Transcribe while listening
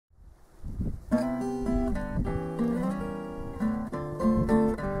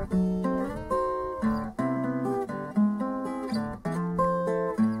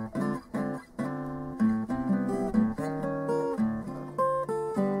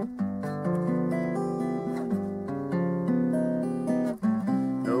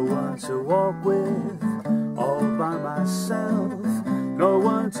to walk with, all by myself. No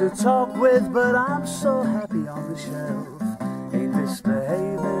one to talk with, but I'm so happy on the shelf. Ain't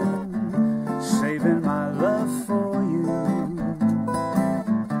misbehaving, saving my love for you.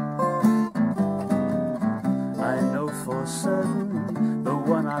 I know for certain the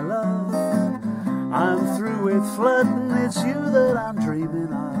one I love, I'm through with flirting, it's you that I'm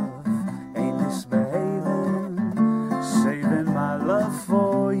dreaming of. Ain't misbehaving, saving my love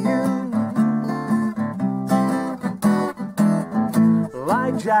for you.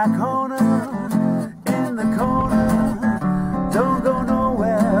 Like Jack Horner in the corner, don't go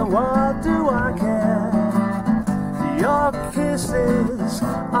nowhere, what do I care? Your kisses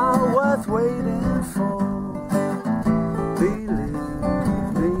are worth waiting for. Believe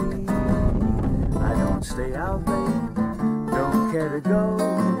me, I don't stay out late, don't care to go.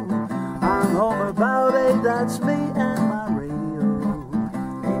 I'm home about 8, that's me and my radio.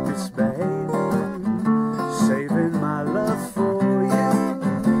 Ain't misbehaving, saving my love for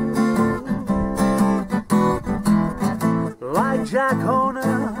Jack Horner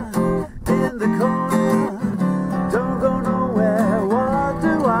in the corner, don't go nowhere, what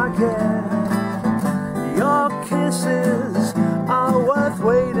do I care? Your kisses are worth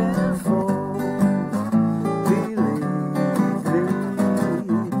waiting for. Believe me,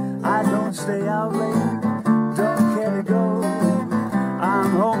 I don't stay out late, don't care to go.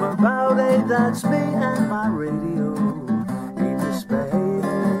 I'm home about 8, that's me and my radio. Ain't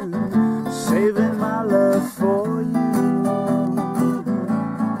misbehaving, saving my love for you.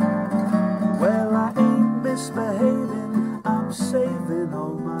 Misbehaving, I'm safe.